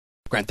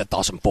Grand Theft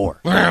Auto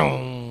 4.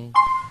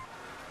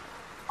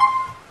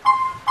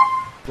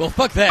 Well,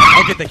 fuck that.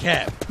 I'll get the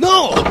cab.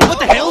 No! What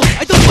the hell?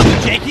 I don't want to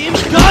check him!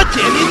 God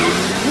damn it!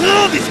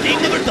 No, this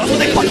game never does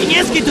what I fucking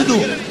ask it to do!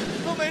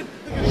 No, man.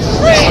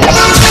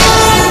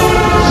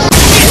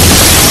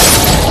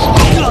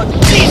 God,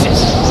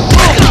 Jesus!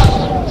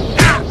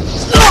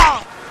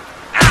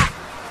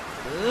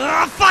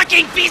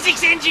 Fucking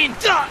physics engine!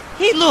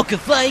 Hey look, a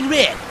flying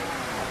red!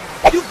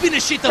 You've been a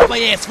shit up my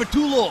ass for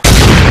too long!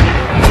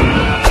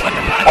 What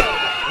the fuck?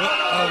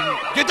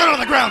 Get down on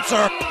the ground,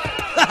 sir.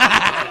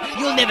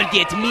 You'll never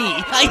get me.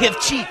 I have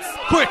cheats.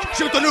 Quick,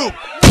 shoot the noob.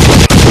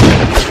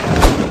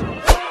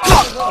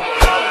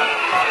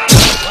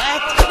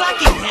 What?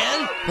 Fucking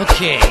hell?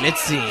 Okay,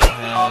 let's see.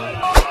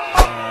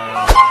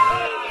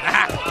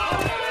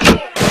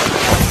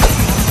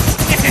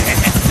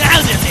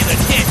 Now they'll never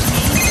catch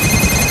me.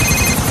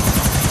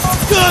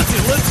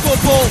 Cousin, let's go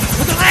bowling.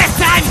 For the last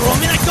time,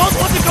 Roman, I don't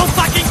want to go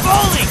fucking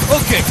bowling.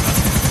 Okay,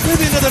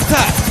 maybe another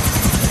time.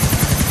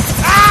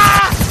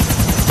 Ah!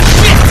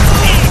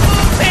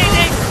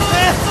 Panic!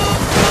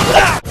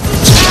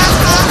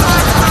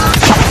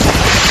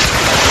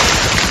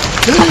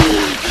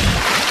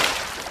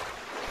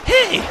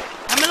 Hey!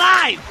 I'm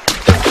alive!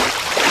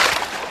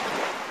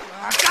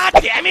 God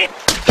damn it!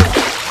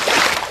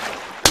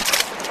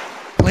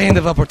 Land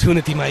of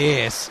opportunity, my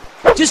ass.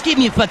 Just give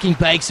me a fucking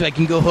bike so I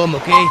can go home,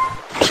 okay?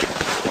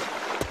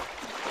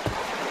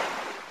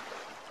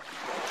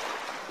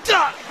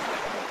 Duh!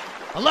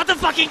 A lot of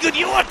fucking good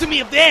you are to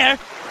me up there!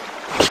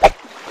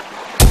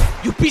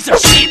 You piece of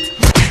shit!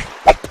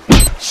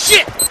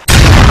 Shit!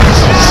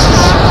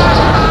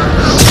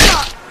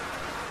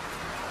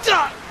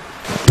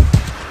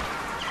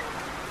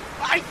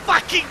 My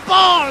fucking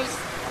balls!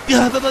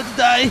 I'm about to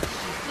die.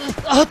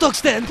 A hot dog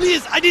stand,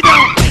 please, I need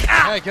help!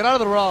 Hey, get out of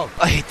the road.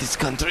 I hate this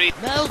country.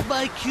 Now's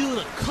my cue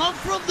to come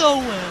from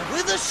nowhere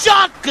with a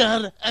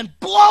shotgun and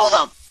blow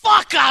the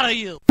fuck out of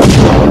you!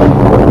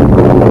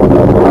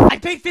 I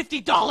paid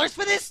 $50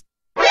 for this?